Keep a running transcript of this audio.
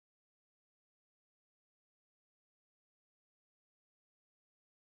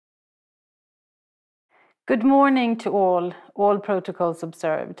Good morning to all protocols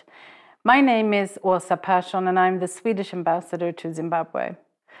observed. My name is Åsa Pehrson and I'm the Swedish ambassador to Zimbabwe.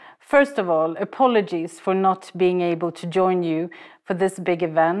 First of all, apologies for not being able to join you for this big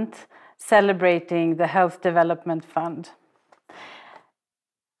event celebrating the Health Development Fund.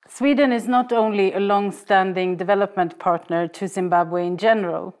 Sweden is not only a long-standing development partner to Zimbabwe in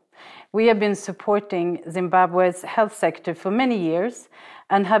general. We have been supporting Zimbabwe's health sector for many years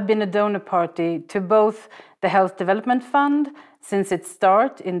and have been a donor party to both the Health Development Fund since its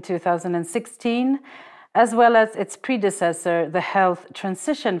start in 2016, as well as its predecessor, the Health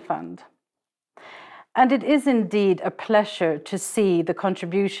Transition Fund. And it is indeed a pleasure to see the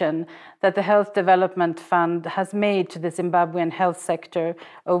contribution that the Health Development Fund has made to the Zimbabwean health sector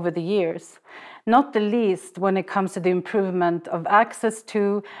over the years, not the least when it comes to the improvement of access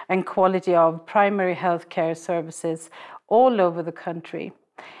to and quality of primary health care services all over the country,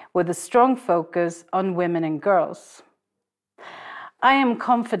 with a strong focus on women and girls. I am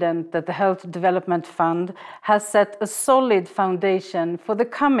confident that the Health Development Fund has set a solid foundation for the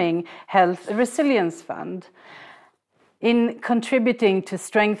coming Health Resilience Fund in contributing to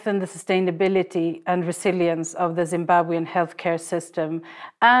strengthen the sustainability and resilience of the Zimbabwean healthcare system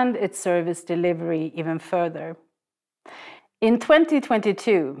and its service delivery even further. In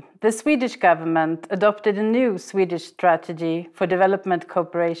 2022, the Swedish government adopted a new Swedish strategy for development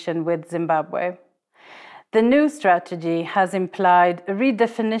cooperation with Zimbabwe. The new strategy has implied a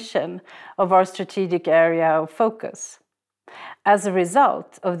redefinition of our strategic area of focus. As a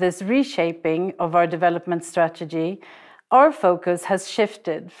result of this reshaping of our development strategy, our focus has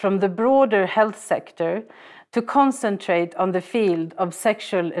shifted from the broader health sector to concentrate on the field of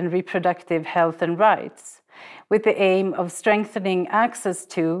sexual and reproductive health and rights, with the aim of strengthening access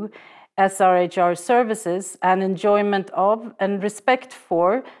to SRHR services and enjoyment of and respect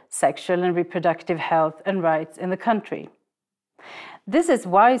for sexual and reproductive health and rights in the country. This is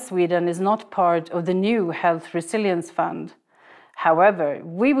why Sweden is not part of the new Health Resilience Fund. However,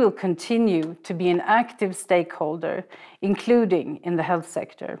 we will continue to be an active stakeholder, including in the health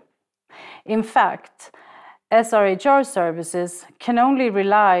sector. In fact, SRHR services can only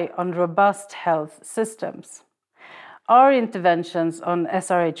rely on robust health systems. Our interventions on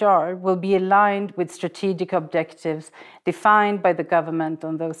SRHR will be aligned with strategic objectives defined by the government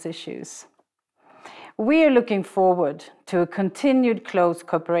on those issues. We are looking forward to a continued close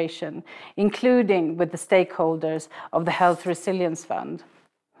cooperation, including with the stakeholders of the Health Resilience Fund.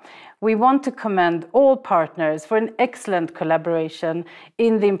 We want to commend all partners for an excellent collaboration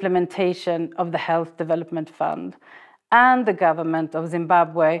in the implementation of the Health Development Fund and the government of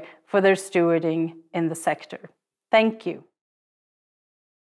Zimbabwe for their stewarding in the sector. Thank you.